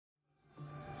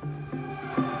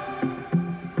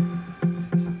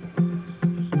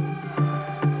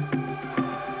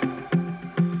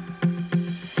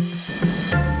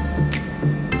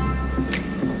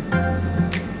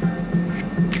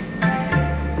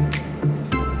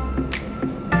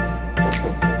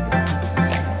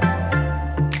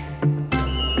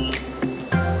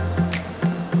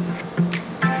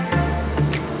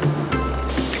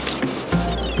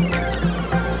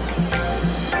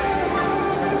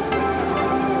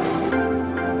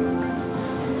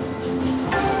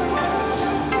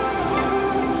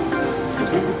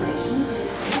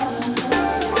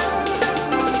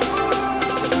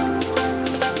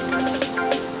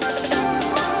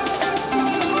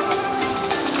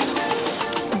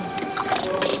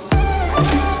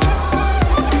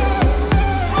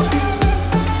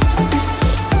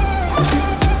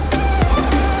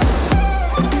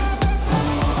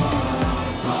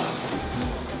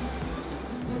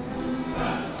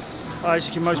As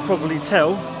you can most probably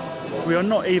tell, we are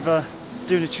not either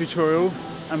doing a tutorial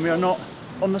and we are not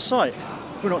on the site.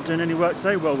 We're not doing any work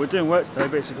today. Well, we're doing work today,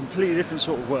 but it's a completely different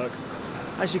sort of work.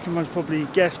 As you can most probably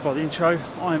guess by the intro,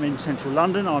 I'm in central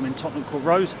London, I'm in Tottenham Court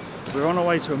Road. We're on our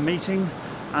way to a meeting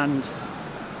and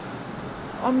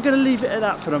I'm going to leave it at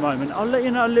that for the moment. I'll let you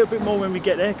know a little bit more when we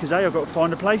get there because I've got to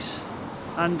find a place.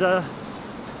 And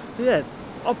yeah,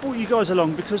 I brought you guys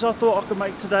along because I thought I could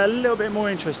make today a little bit more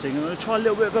interesting. I'm going to try a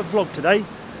little bit of a vlog today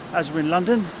as we're in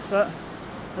London, but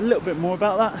a little bit more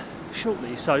about that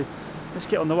shortly. So let's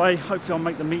get on the way. Hopefully I'll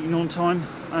make the meeting on time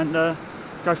and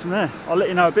go from there. I'll let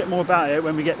you know a bit more about it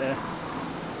when we get there.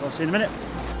 So I'll see you in a minute.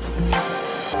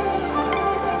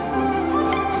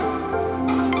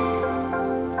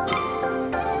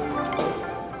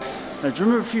 Now, do you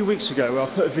remember a few weeks ago where I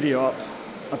put a video up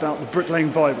about the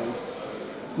Bricklaying Bible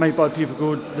made by people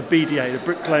called the BDA,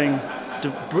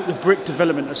 the Brick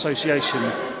Development Association?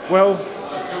 Well,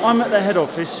 I'm at their head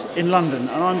office in London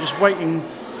and I'm just waiting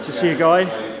to see a guy,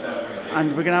 and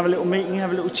we're going to have a little meeting,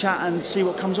 have a little chat and see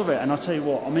what comes of it. And I'll tell you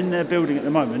what, I'm in their building at the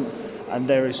moment and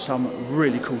there is some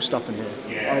really cool stuff in here.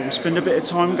 I will spend a bit of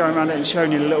time going around it and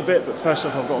showing you a little bit, but first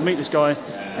off I've got to meet this guy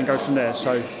and go from there.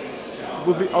 So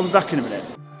I'll be back in a minute.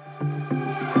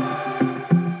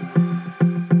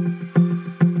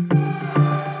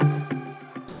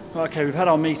 Okay, we've had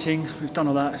our meeting, we've done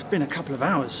all that. It's been a couple of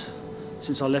hours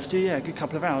since I left you, yeah, a good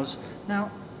couple of hours.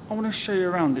 Now, I want to show you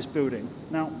around this building.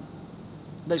 Now,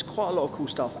 there's quite a lot of cool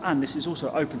stuff, and this is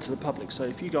also open to the public, so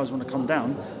if you guys want to come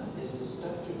down,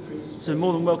 so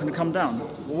more than welcome to come down.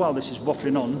 Well, while this is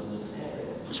waffling on,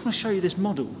 I just want to show you this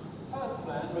model.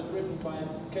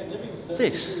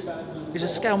 This is a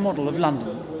scale model of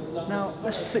London. Now,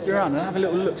 let's flick you around and have a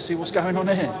little look, see what's going on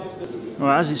here.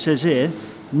 Well, as it says here,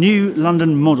 New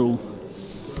London model.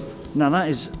 Now that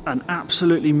is an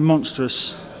absolutely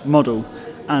monstrous model,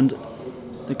 and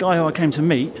the guy who I came to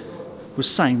meet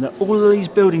was saying that all of these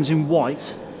buildings in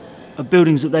white are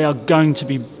buildings that they are going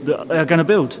to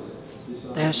build.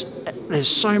 There's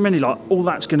so many, like all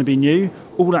that's going to be new,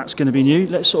 all that's going to be new.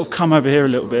 Let's sort of come over here a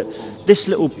little bit. This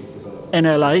little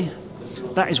NLA,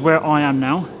 that is where I am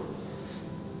now,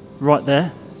 right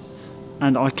there.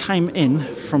 And I came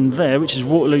in from there, which is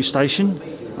Waterloo Station,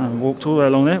 and walked all the way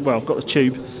along there. Well, I've got the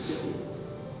tube.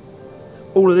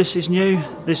 All of this is new.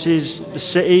 This is the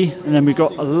city, and then we've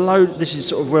got a load. This is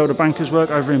sort of where all the bankers work,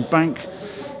 over in Bank.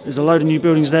 There's a load of new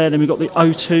buildings there. Then we've got the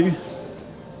O2. We've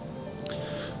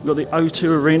got the O2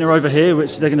 Arena over here,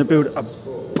 which they're going to build a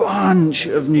bunch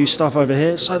of new stuff over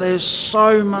here. So there's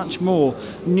so much more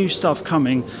new stuff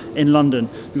coming in London.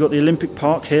 We've got the Olympic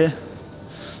Park here.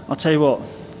 I'll tell you what,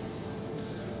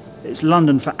 it's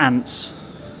London for ants.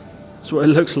 That's what it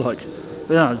looks like.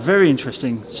 But yeah, very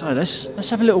interesting. So let's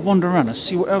have a little wander around and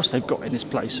see what else they've got in this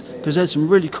place, because there's some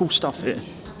really cool stuff here.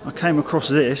 I came across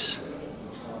this,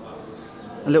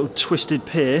 a little twisted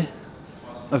pier,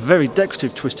 a very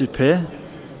decorative twisted pier,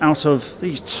 out of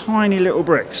these tiny little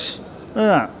bricks. Look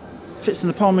at that, fits in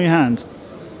the palm of your hand.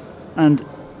 And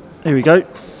here we go,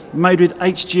 made with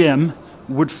HGM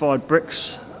wood-fired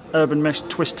bricks, urban mesh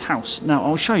twist house. Now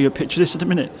I'll show you a picture of this in a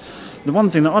minute. The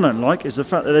one thing that I don't like is the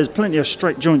fact that there's plenty of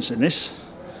straight joints in this.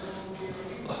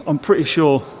 I'm pretty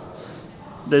sure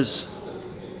it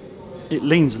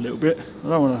leans a little bit. I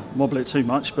don't want to wobble it too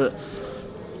much, but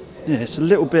yeah, it's a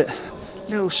little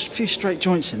few straight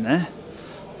joints in there.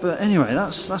 But anyway,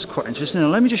 that's quite interesting. Now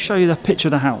let me just show you the picture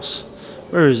of the house.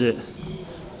 Where is it?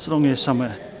 It's along here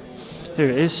somewhere. Here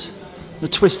it is, the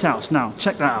twist house. Now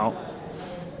check that out.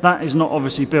 That is not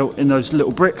obviously built in those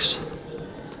little bricks.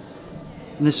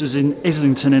 And this was in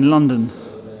Islington in London.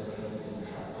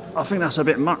 I think that's a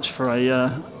bit much for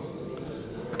a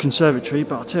conservatory,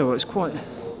 but I tell you what,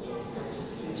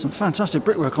 Some fantastic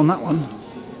brickwork on that one.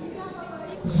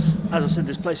 As I said,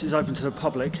 this place is open to the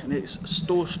public, and it's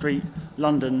Store Street,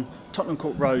 London, Tottenham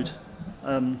Court Road.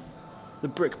 The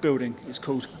Brick Building it's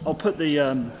called. I'll put the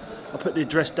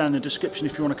address down in the description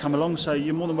if you want to come along, so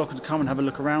you're more than welcome to come and have a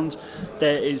look around.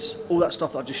 There is all that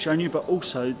stuff that I've just shown you, but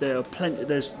also there are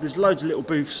there's loads of little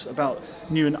booths about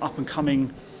new and up and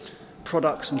coming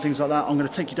products and things like that. I'm going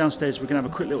to take you downstairs, we're going to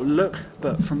have a quick little look,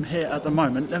 but from here at the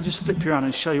moment, let me just flip you around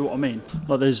and show you what I mean.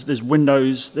 Like there's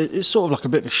windows, it's sort of like a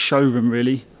bit of a showroom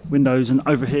really, windows, and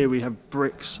over here we have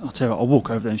bricks. I'll tell you what, I'll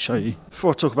walk over there and show you. Before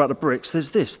I talk about the bricks,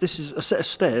 there's this is a set of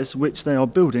stairs which they are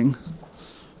building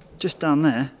just down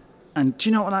there, and do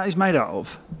you know what that is made out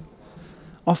of?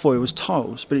 I thought it was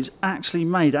tiles, but it's actually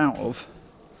made out of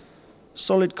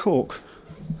solid cork.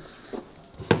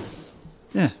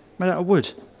 Yeah, made out of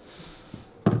wood.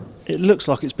 It looks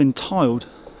like it's been tiled,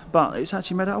 but it's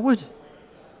actually made out of wood.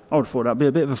 I would have thought that'd be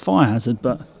a bit of a fire hazard,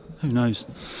 but who knows.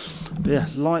 But yeah,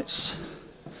 lights.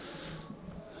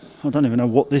 I don't even know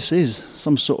what this is.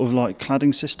 Some sort of like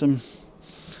cladding system.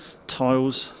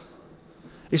 Tiles.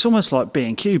 It's almost like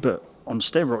B&Q, but on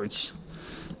steroids.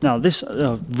 Now this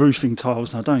roofing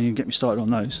tiles, now don't even get me started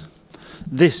on those.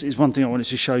 This is one thing I wanted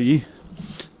to show you.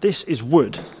 This is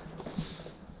wood.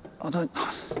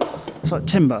 It's like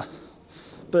timber.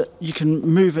 But you can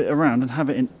move it around and have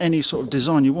it in any sort of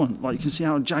design you want. Like you can see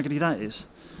how jaggedy that is.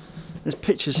 There's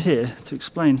pictures here to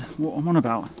explain what I'm on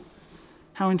about.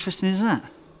 How interesting is that?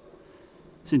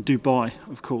 It's in Dubai,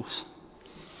 of course.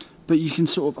 But you can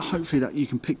sort of, hopefully that you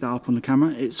can pick that up on the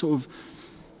camera. It's sort of,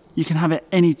 you can have it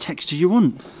any texture you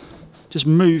want. Just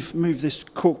move this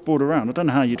cork board around. I don't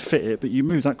know how you'd fit it, but you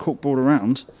move that cork board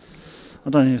around. I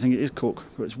don't even think it is cork,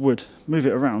 but it's wood. Move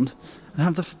it around and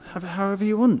have it however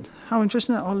you want. How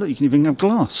interesting that? Oh look, you can even have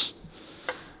glass.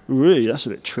 Really, that's a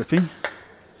bit trippy.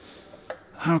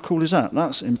 How cool is that?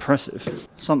 That's impressive.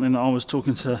 Something that I was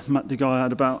talking to Matt, the guy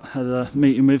I had a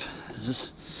meeting with,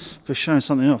 for showing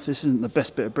something off. This isn't the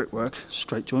best bit of brickwork,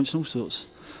 straight joints and all sorts,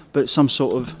 but it's some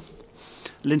sort of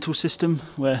lintel system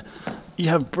where you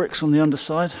have bricks on the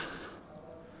underside.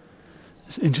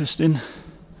 It's interesting.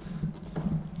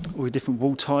 All the different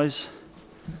wall ties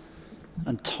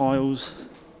and tiles.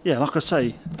 Yeah, like I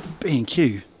say,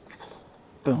 B&Q,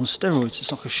 but on steroids.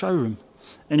 It's like a showroom.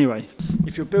 Anyway,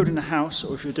 if you're building a house,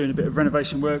 or if you're doing a bit of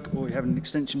renovation work, or you're having an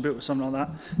extension built or something like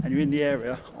that, and you're in the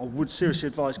area, I would seriously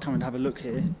advise coming and have a look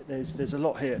here. There's a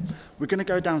lot here. We're going to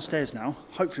go downstairs now.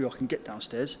 Hopefully I can get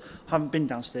downstairs. I haven't been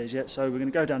downstairs yet, so we're going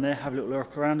to go down there, have a little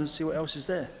look around and see what else is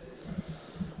there.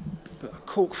 But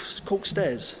cork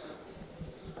stairs.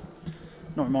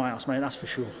 Not in my house, mate, that's for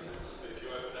sure.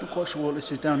 Not quite sure what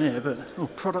this is down here,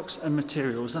 but products and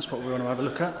materials, that's what we want to have a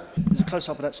look at. There's a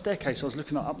close-up of that staircase I was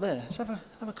looking at up there. Let's have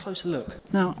a closer look.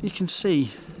 Now, you can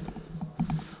see,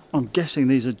 I'm guessing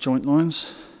these are joint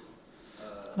lines.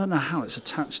 I don't know how it's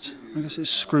attached. I guess it's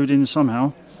screwed in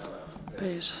somehow. But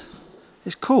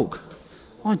it's cork.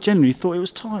 I genuinely thought it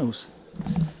was tiles.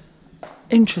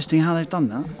 Interesting how they've done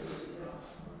that.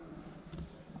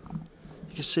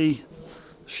 You can see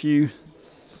a few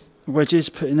wedges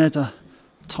put in there to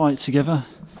tie it together.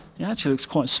 It actually looks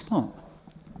quite smart,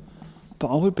 but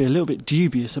I would be a little bit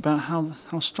dubious about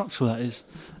how structural that is.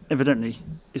 Evidently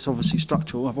it's obviously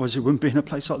structural, otherwise it wouldn't be in a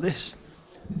place like this.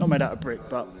 Not made out of brick,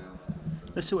 but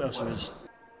let's see what else there is.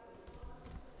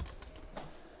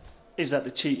 Is that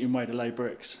the cheating way to lay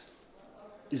bricks?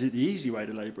 Is it the easy way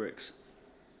to lay bricks?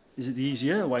 Is it the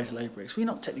easier way to lay bricks? Well,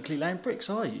 you're not technically laying bricks,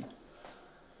 are you?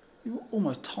 You're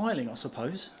almost tiling, I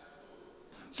suppose.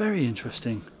 Very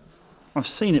interesting. I've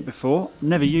seen it before,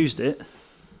 never used it.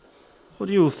 What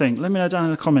do you all think? Let me know down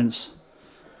in the comments.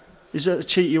 Is that a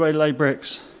cheaty way to lay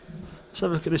bricks? Let's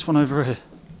have a look at this one over here.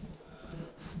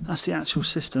 That's the actual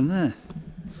system there.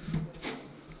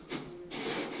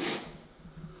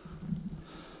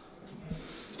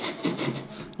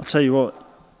 I'll tell you what,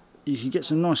 you can get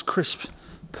some nice crisp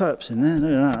perps in there.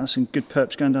 Look at that, that's some good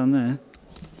perps going down there.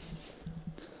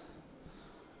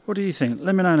 What do you think?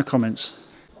 Let me know in the comments.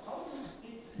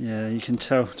 Yeah, you can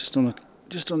tell just on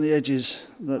the edges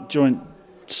that joint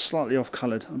slightly off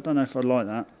coloured. I don't know if I like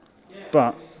that,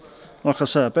 but like I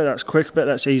said, I bet that's quick. I bet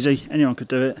that's easy. Anyone could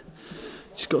do it.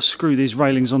 Just got to screw these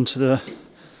railings onto the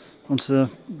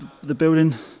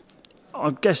building. I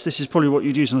guess this is probably what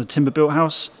you'd use on a timber built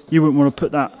house. You wouldn't want to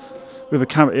put that with a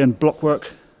cavity and block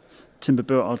work. Timber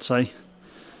built, I'd say.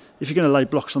 If you're going to lay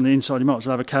blocks on the inside, you might as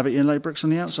well have a cavity and lay bricks on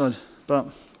the outside. But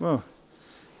well,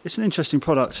 it's an interesting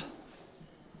product.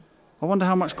 I wonder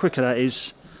how much quicker that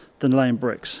is than laying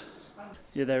bricks.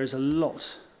 Yeah, there is a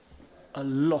lot a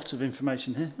lot of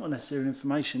information here, not necessarily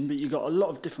information, but you've got a lot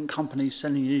of different companies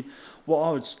selling you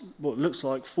what looks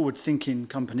like forward-thinking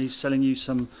companies selling you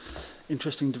some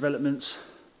interesting developments.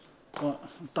 Well, I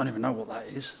don't even know what that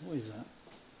is. What is that?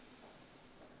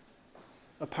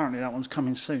 Apparently that one's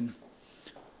coming soon.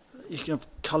 You can have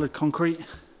coloured concrete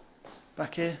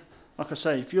back here. Like I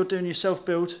say, if you're doing your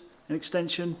self-build, an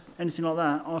extension, anything like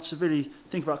that, I'd severely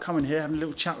think about coming here, having a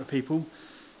little chat with people.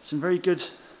 Some very good,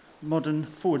 modern,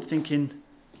 forward-thinking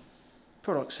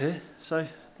products here. So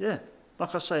yeah,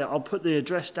 like I say, I'll put the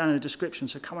address down in the description,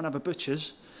 so come and have a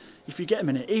butcher's if you get a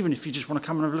minute, even if you just want to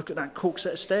come and have a look at that cork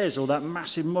set of stairs or that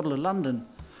massive model of London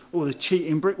or the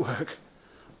cheating brickwork.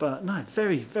 But no,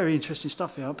 very, very interesting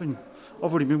stuff here. I've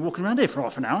already been walking around here for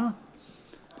half an hour.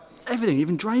 Everything,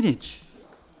 even drainage.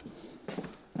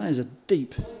 That is a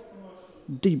deep,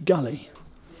 deep gully.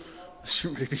 I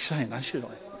shouldn't really be saying that, should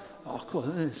I? Oh, of course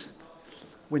it is.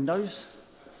 Windows.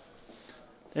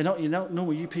 They're not your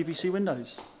normal UPVC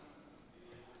windows.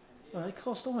 Oh, they're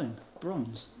cast iron,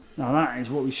 bronze. Now that is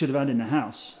what we should have had in the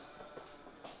house.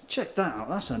 Check that out,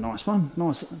 that's a nice one.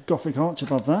 Nice Gothic arch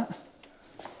above that.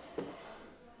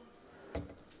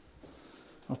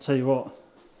 I'll tell you what,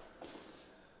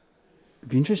 it'd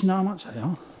be interesting how much they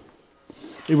are.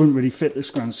 It wouldn't really fit this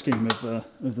grand scheme of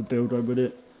the build, would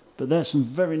it? But there's some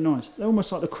very nice. They're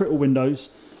almost like the Critter windows,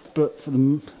 but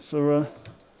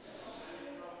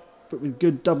but with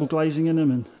good double glazing in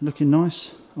them and looking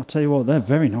nice. I'll tell you what, they're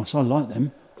very nice. I like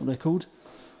them. What are they called?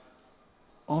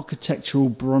 Architectural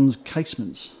bronze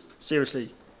casements.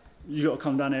 Seriously, you got to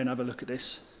come down here and have a look at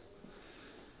this.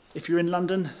 If you're in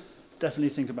London, definitely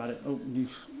think about it. Oh,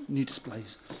 new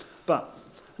displays. But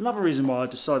another reason why I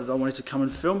decided I wanted to come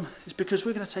and film is because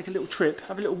we're going to take a little trip,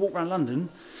 have a little walk around London,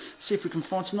 see if we can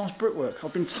find some nice brickwork.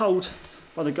 I've been told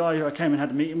by the guy who I came and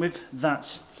had a meeting with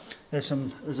that there's a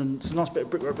nice bit of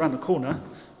brickwork around the corner.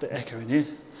 Bit echo in here.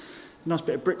 Nice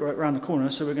bit of brickwork around the corner,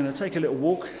 so we're going to take a little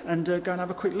walk and go and have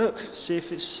a quick look, see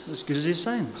if it's as good as he's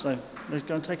saying. So let's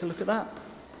go and take a look at that.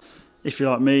 If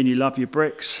you're like me and you love your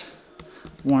bricks,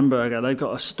 Weinberger, they've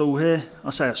got a stall here.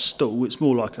 I say a stall, it's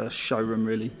more like a showroom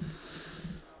really.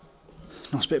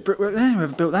 Nice bit of brickwork there,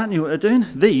 whoever built that knew what they're doing.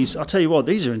 These, I'll tell you what,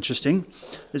 these are interesting.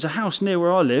 There's a house near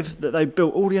where I live that they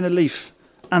built all the inner leaf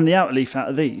and the outer leaf out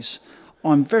of these.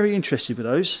 I'm very interested with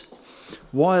those.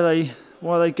 Why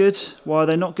are they good? Why are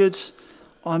they not good?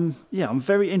 I'm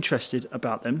very interested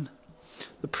about them.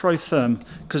 The Protherm,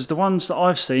 because the ones that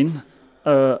I've seen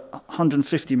are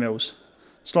 150 mils,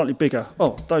 slightly bigger.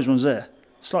 Oh, those ones there,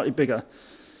 slightly bigger.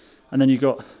 And then you've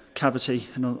got cavity,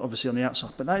 and obviously on the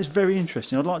outside. But that is very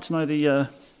interesting. I'd like to know the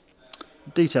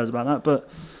details about that, but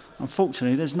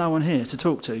unfortunately there's no one here to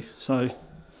talk to. So,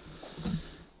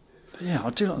 but yeah, I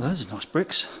do like those. Nice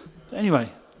bricks. But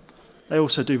anyway. They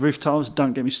also do roof tiles.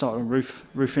 Don't get me started on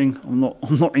roofing. I'm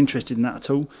not interested in that at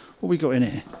all. What we got in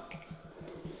here?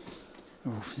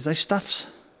 Oh, is they Staffs?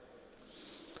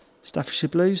 Staffordshire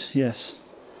Blues? Yes.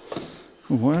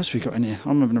 Oh, what else we got in here?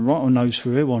 I'm having a right on nose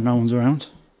through here while no one's around.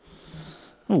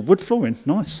 Oh, wood flooring.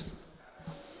 Nice.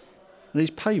 Are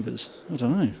these pavers? I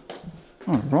don't know.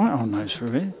 Oh, right on nose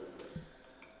through here.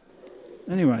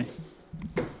 Anyway.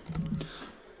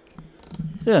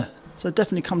 Yeah. So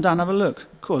definitely come down and have a look.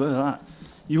 Cool, look at that.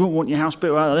 You wouldn't want your house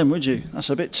built out of them, would you?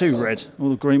 That's a bit too red. All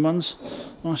the green ones.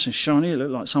 Nice and shiny. It looked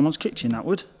like someone's kitchen, that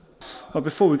would. But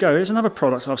before we go, here's another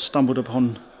product I've stumbled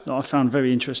upon that I found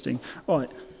very interesting. Right,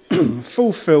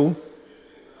 full fill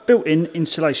built-in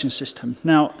insulation system.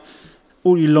 Now,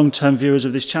 all you long-term viewers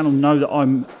of this channel know that I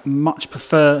much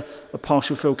prefer a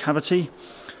partial fill cavity.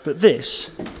 But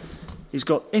this... He's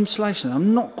got insulation.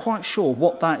 I'm not quite sure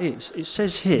what that is. It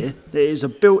says here that it is a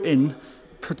built-in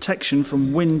protection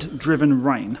from wind-driven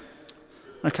rain.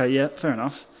 Okay, yeah, fair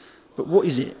enough. But what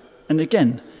is it? And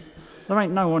again, there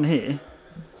ain't no one here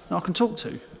that I can talk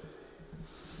to.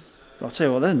 But I'll tell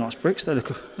you what, they're nice bricks. They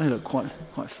look quite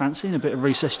fancy in a bit of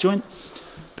recessed joint.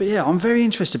 But yeah, I'm very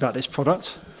interested about this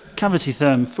product. Cavity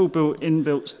Therm, full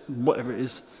inbuilt, whatever it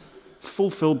is, full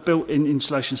fill built-in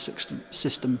insulation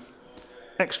system.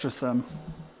 Extra Therm.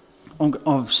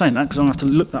 I'm saying that because I'm going to have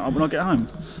to look that up when I get home.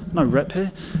 No rep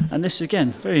here. And this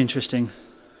again, very interesting.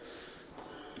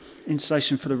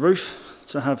 Insulation for the roof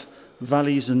to have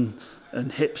valleys and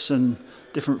hips and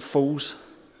different falls.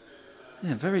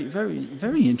 Yeah, very, very,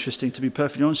 very interesting, to be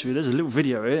perfectly honest with you. There's a little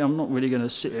video here. I'm not really going to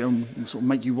sit here and sort of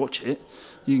make you watch it.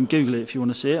 You can Google it if you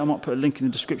want to see it. I might put a link in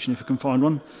the description if you can find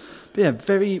one. But yeah,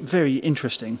 very, very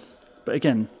interesting. But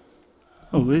again,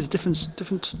 oh, there's different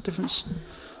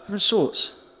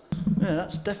sorts. Yeah,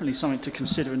 that's definitely something to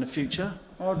consider in the future.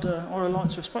 I'd like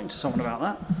to have spoken to someone about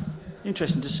that.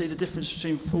 interesting to see the difference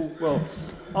between full, well,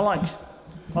 I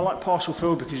like partial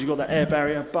fill because you've got that air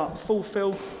barrier, but full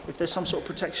fill, if there's some sort of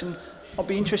protection, I'll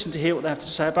be interested to hear what they have to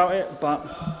say about it,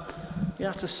 but you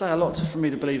have to say a lot for me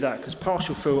to believe that, because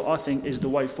partial fill, I think, is the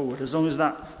way forward. As long as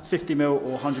that 50mm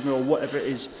or 100mm or whatever it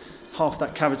is, half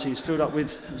that cavity is filled up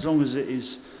with, as long as it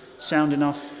is sound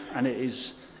enough and it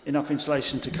is enough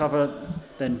insulation to cover,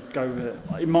 then go with it.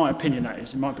 In my opinion, that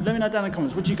is. Let me know down in the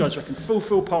comments, what do you guys reckon? Full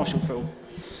fill, partial fill?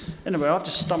 Anyway, I've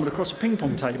just stumbled across a ping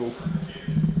pong table.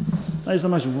 That is the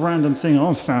most random thing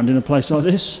I've found in a place like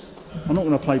this. I'm not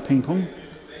going to play ping pong.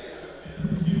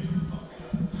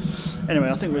 Anyway,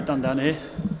 I think we're done down here.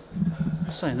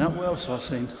 Saying that, what else have I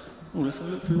seen? Oh, let's have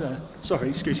a look through there. Sorry,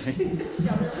 excuse me.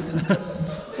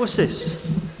 What's this?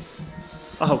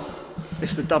 Oh,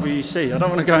 it's the WC. I don't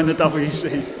want to go in the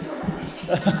WC.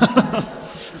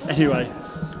 Anyway,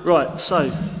 right, so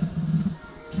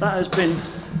that has been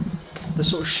the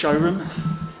sort of showroom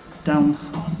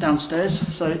downstairs.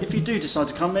 So if you do decide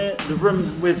to come here, the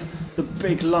room with the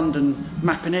big London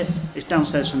map in it is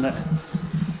downstairs from there.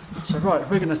 So right,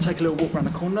 we're going to take a little walk around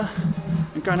the corner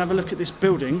and go and have a look at this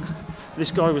building. This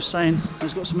guy was saying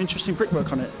has got some interesting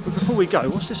brickwork on it. But before we go,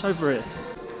 what's this over here?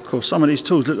 Of course, some of these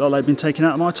tools look like they've been taken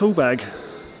out of my tool bag.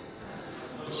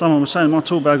 Someone was saying my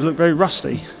tool bag looked very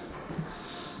rusty.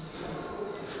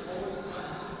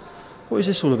 What is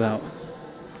this all about?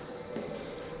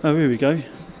 Oh, here we go.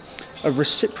 A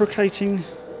reciprocating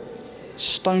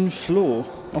stone floor.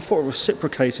 I thought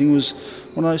reciprocating was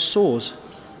one of those saws.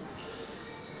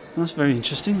 That's very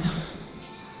interesting.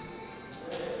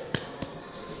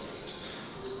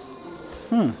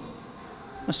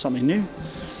 That's something new.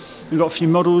 We've got a few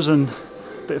models and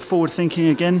a bit of forward thinking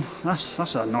again. That's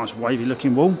a nice wavy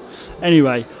looking wall.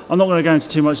 Anyway, I'm not going to go into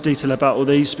too much detail about all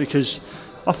these because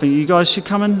I think you guys should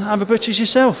come and have a butcher's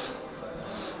yourself.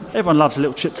 Everyone loves a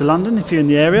little trip to London if you're in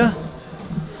the area.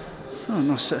 Oh,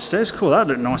 nice set of stairs. Cool, that'd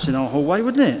look nice in our hallway,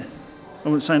 wouldn't it? I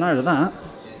wouldn't say no to that.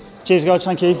 Cheers guys,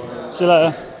 thank you. See you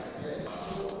later.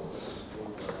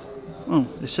 Oh,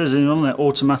 it says it on that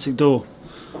automatic door.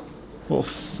 What a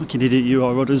fucking idiot you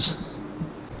are, Rodders.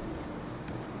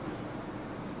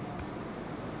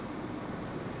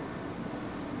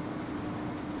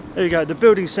 There you go, the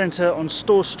building centre on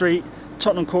Store Street,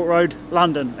 Tottenham Court Road,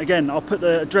 London. Again, I'll put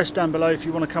the address down below if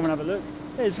you want to come and have a look.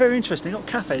 Yeah, it's very interesting. Got a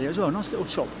cafe there as well, nice little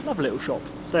shop, lovely little shop.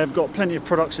 They've got plenty of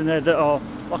products in there that are,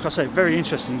 like I say, very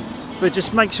interesting. But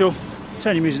just make sure,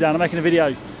 turn your music down, I'm making a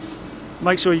video.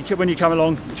 Make sure you, when you come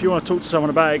along, if you want to talk to someone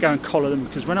about it, go and collar them,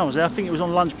 because when I was there, I think it was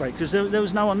on lunch break, because there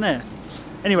was no one there.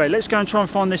 Anyway, let's go and try and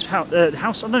find this house. I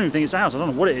don't even think it's a house, I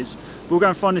don't know what it is. We'll go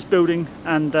and find this building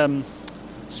and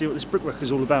see what this brickwork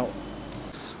is all about.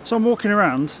 So I'm walking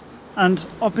around, and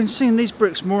I've been seeing these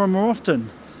bricks more and more often.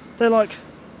 They're like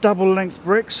double length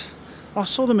bricks. I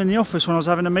saw them in the office when I was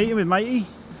having a meeting with matey.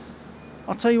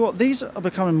 I'll tell you what, these are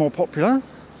becoming more popular.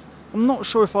 I'm not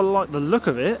sure if I like the look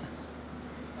of it.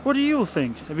 What do you all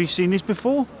think? Have you seen these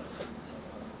before?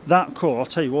 That core, I'll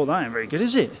tell you what, that ain't very good,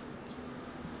 is it?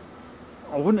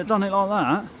 I wouldn't have done it like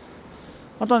that.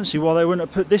 I don't see why they wouldn't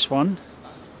have put this one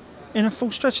in a full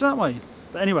stretch that way.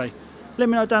 But anyway, let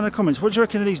me know down in the comments, what do you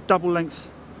reckon of these double length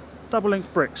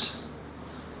bricks?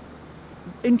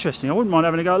 Interesting, I wouldn't mind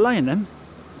having a go at laying them.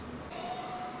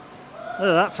 Look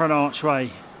at that for an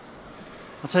archway.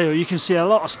 I'll tell you what, you can see a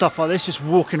lot of stuff like this just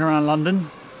walking around London.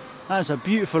 That is a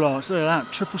beautiful arch, look at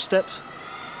that, triple steps.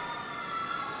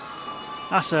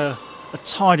 That's a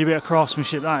tidy bit of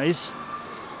craftsmanship, that is.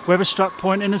 Weatherstruck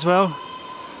pointing as well.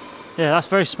 Yeah, that's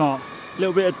very smart. A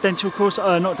little bit of dental course,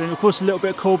 not dental course, a little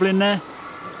bit of corbel in there.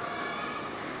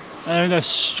 And go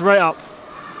straight up.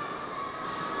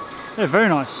 Yeah, very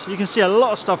nice. You can see a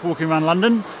lot of stuff walking around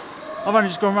London. I've only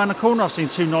just gone around the corner, I've seen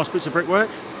two nice bits of brickwork.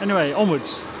 Anyway,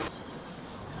 onwards.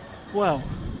 Well,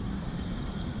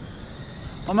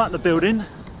 I'm at the building.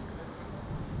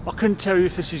 I couldn't tell you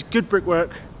if this is good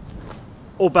brickwork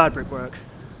or bad brickwork.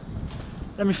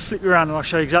 Let me flip you around and I'll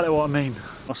show you exactly what I mean.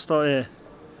 I'll start here.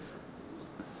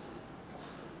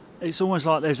 It's almost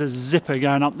like there's a zipper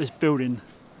going up this building.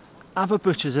 Have a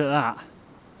butcher's at that.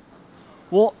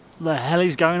 What the hell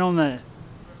is going on there?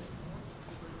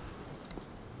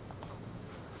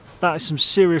 That is some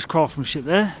serious craftsmanship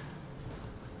there.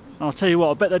 I'll tell you what,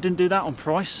 I bet they didn't do that on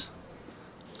price.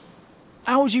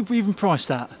 How would you even price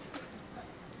that?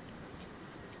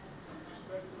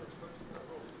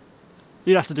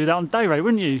 You'd have to do that on day rate,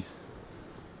 wouldn't you?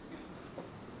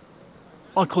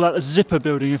 I'd call that a zipper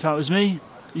building if that was me.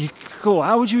 Cool.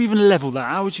 How would you even level that?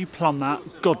 How would you plumb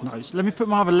that? God knows. Let me put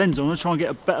my other lens on and try and get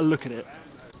a better look at it.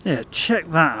 Yeah, check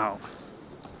that out.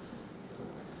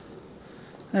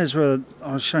 There's where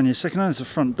I was showing you a second ago. There's the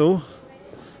front door.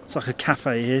 It's like a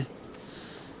cafe here.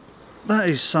 That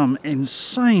is some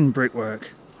insane brickwork.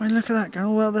 I mean, look at that going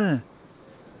all out there.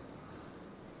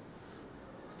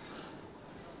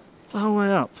 The whole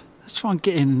way up. Let's try and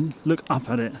get in and look up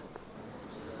at it.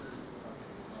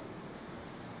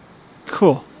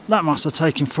 Cool. That must have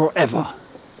taken forever.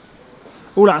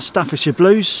 All that Staffordshire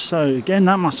blues. So again,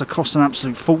 that must have cost an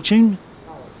absolute fortune.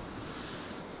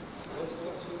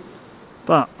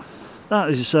 But that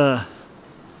is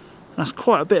that's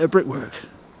quite a bit of brickwork.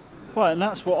 Right, and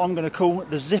that's what I'm going to call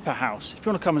the Zipper House. If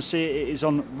you want to come and see it, it is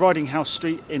on Riding House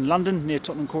Street in London, near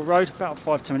Tottenham Court Road, about a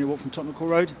 5-10 minute walk from Tottenham Court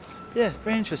Road. Yeah,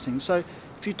 very interesting. So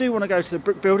if you do want to go to the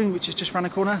brick building, which is just round the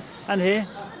corner, and here,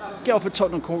 get off at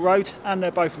Tottenham Court Road, and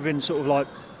they're both within sort of like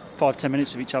 5-10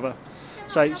 minutes of each other.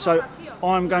 So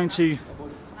I'm going to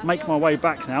make my way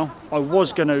back now. I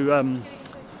was going to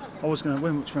which way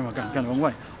am I going? Going the wrong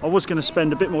way. I was going to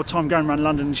spend a bit more time going around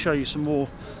London and show you some more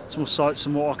sights,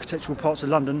 some more architectural parts of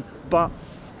London, but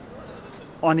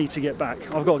I need to get back.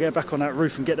 I've got to get back on that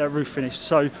roof and get that roof finished.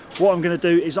 So what I'm going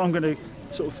to do is I'm going to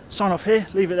sort of sign off here,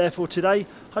 leave it there for today.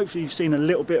 Hopefully you've seen a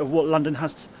little bit of what London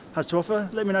has to offer.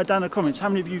 Let me know down in the comments how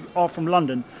many of you are from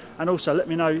London, and also let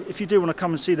me know if you do want to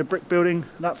come and see the brick building,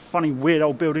 that funny weird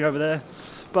old building over there.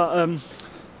 But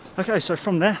okay, so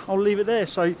from there I'll leave it there.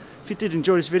 So if you did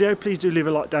enjoy this video, please do leave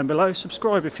a like down below,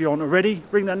 subscribe if you aren't already,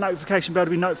 ring that notification bell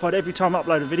to be notified every time I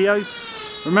upload a video.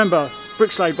 Remember,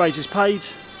 bricks laid, wages paid,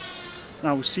 and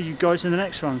I will see you guys in the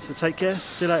next one. So take care,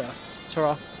 see you later,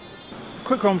 ta-ra.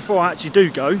 Quick one before I actually do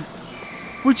go.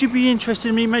 Would you be interested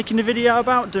in me making a video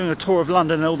about doing a tour of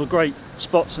London and all the great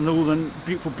spots and all the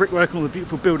beautiful brickwork and all the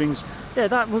beautiful buildings? Yeah,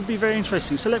 that would be very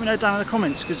interesting. So let me know down in the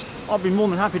comments, because I'd be more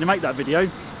than happy to make that video.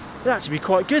 It'd actually be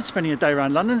quite good spending a day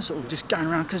around London, sort of just going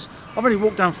around, because I've only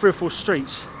walked down 3 or 4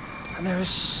 streets and there is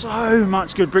so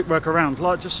much good brickwork around.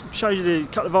 Like, just show you the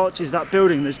couple of arches, that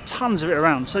building, there's tons of it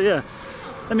around. So yeah,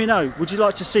 let me know, would you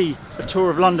like to see a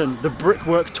tour of London, the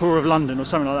brickwork tour of London or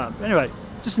something like that? But anyway,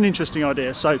 just an interesting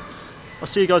idea. So I'll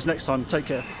see you guys next time. Take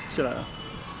care. See you later.